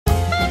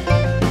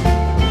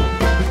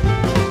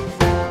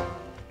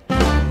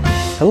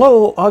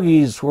Hello,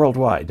 Augies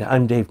Worldwide.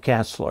 I'm Dave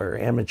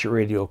Kassler, amateur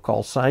radio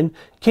call sign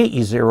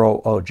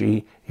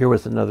KE0OG, here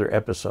with another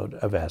episode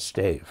of Ask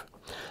Dave.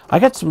 I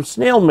got some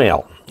snail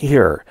mail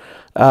here.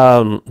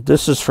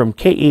 This is from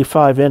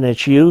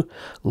KE5NHU,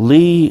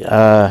 Lee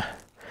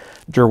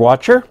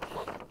Derwatcher.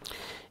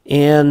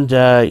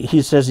 And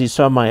he says he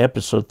saw my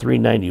episode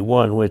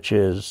 391, which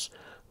is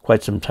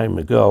quite some time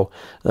ago.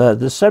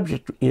 The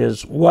subject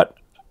is, what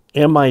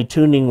am I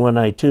tuning when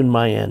I tune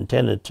my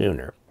antenna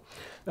tuner?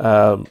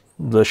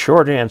 The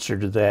short answer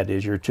to that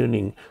is you're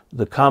tuning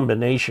the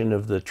combination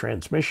of the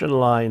transmission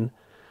line,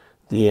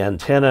 the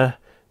antenna,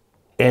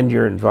 and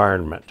your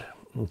environment.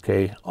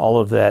 Okay, all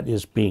of that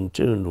is being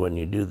tuned when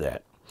you do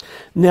that.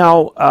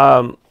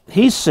 Now,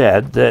 he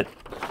said that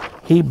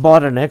he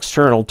bought an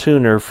external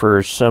tuner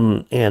for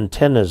some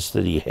antennas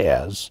that he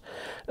has,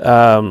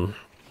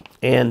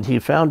 and he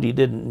found he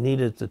didn't need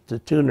it, that the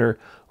tuner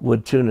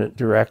would tune it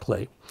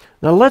directly.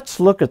 Now let's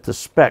look at the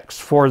specs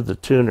for the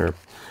tuner.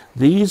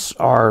 These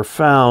are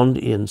found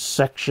in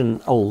section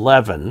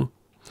 11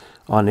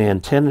 on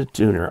antenna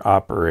tuner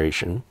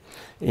operation.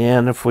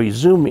 And if we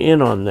zoom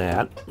in on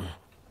that,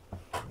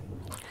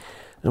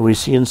 and we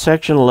see in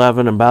section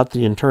 11 about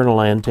the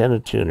internal antenna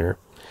tuner,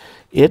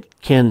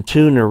 it can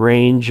tune a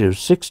range of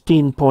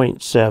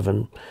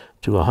 16.7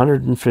 to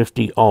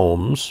 150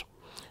 ohms,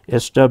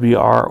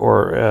 SWR,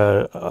 or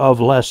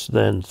of less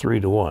than 3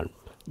 to 1.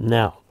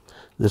 Now,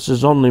 this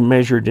is only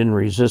measured in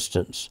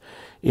resistance.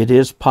 It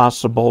is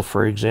possible,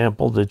 for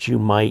example, that you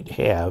might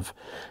have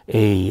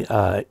a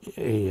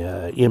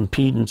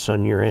impedance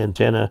on your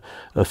antenna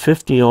of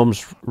 50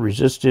 ohms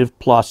resistive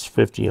plus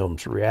 50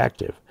 ohms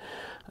reactive,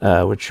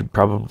 which should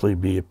probably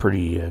be a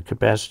pretty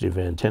capacitive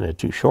antenna,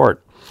 too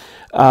short.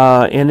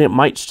 And it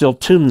might still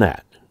tune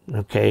that,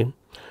 okay?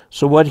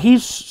 So what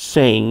he's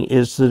saying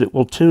is that it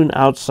will tune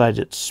outside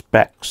its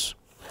specs.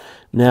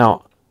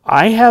 Now,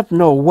 I have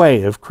no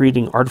way of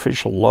creating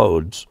artificial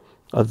loads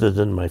other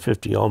than my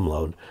 50 ohm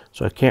load,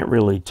 so I can't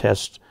really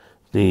test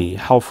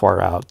how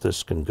far out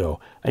this can go.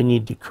 I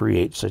need to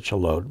create such a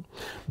load.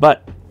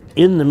 But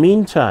in the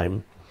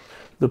meantime,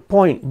 the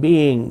point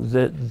being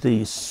that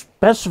the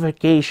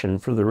specification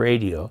for the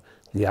radio,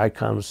 the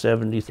Icom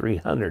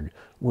 7300,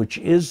 which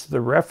is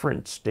the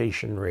reference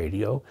station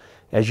radio,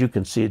 as you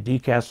can see at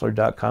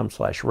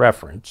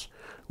dkassler.com/reference,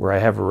 where I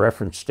have a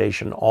reference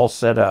station all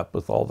set up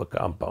with all the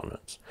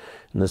components.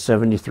 And the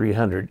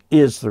 7300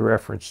 is the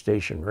reference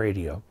station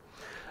radio.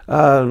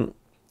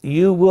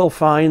 You will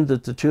find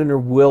that the tuner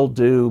will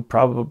do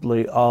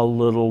probably a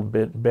little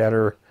bit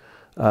better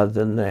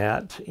than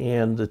that,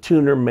 and the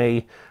tuner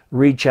may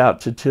reach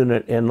out to tune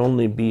it and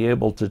only be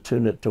able to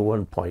tune it to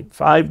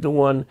 1.5 to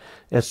 1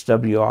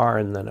 SWR,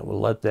 and then it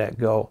will let that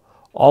go.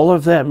 All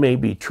of that may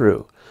be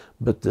true,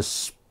 but the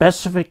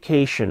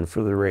specification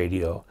for the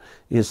radio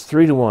is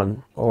 3 to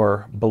 1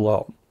 or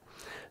below.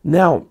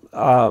 Now,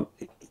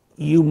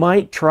 you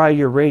might try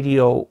your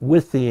radio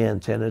with the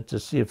antenna to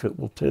see if it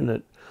will tune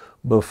it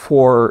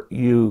before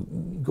you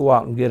go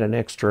out and get an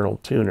external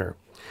tuner.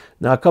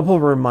 Now, a couple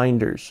of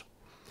reminders.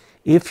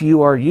 If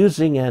you are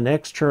using an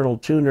external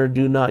tuner,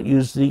 do not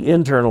use the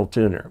internal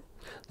tuner.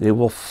 They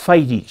will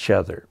fight each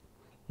other,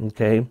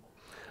 okay?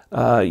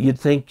 You'd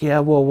think,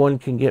 yeah, well, one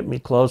can get me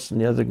close and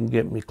the other can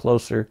get me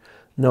closer.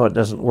 No, it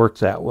doesn't work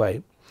that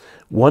way.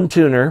 One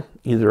tuner,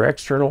 either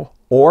external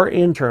or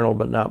internal,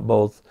 but not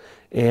both,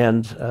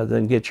 and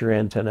then get your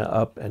antenna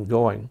up and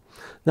going.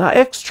 Now,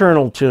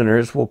 external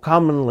tuners will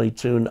commonly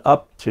tune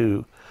up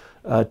to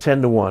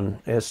 10 to 1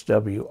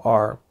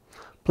 SWR.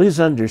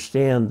 Please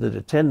understand that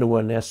a 10 to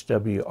 1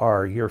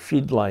 SWR, your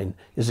feed line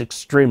is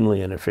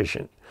extremely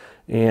inefficient,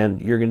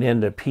 and you're going to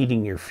end up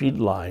heating your feed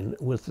line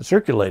with the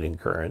circulating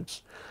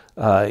currents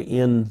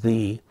in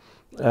the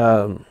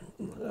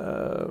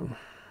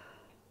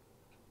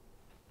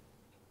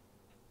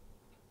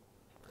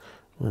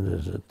what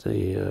is it?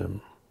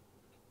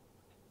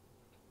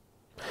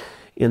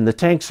 In the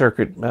tank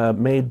circuit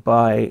made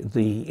by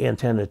the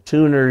antenna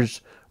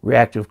tuners,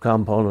 reactive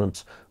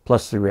components,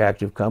 plus the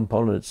reactive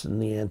components in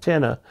the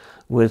antenna,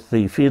 with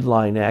the feed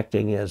line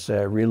acting as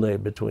a relay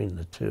between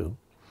the two.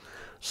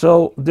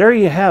 So there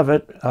you have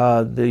it.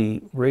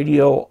 The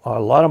radio, a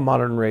lot of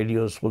modern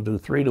radios will do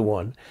 3 to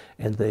 1,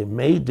 and they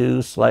may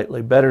do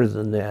slightly better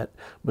than that,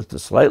 but the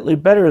slightly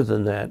better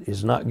than that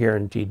is not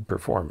guaranteed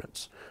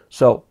performance.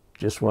 So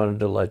just wanted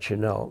to let you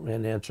know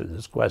and answer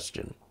this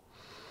question.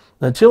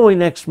 Until we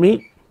next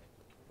meet,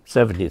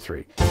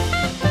 73.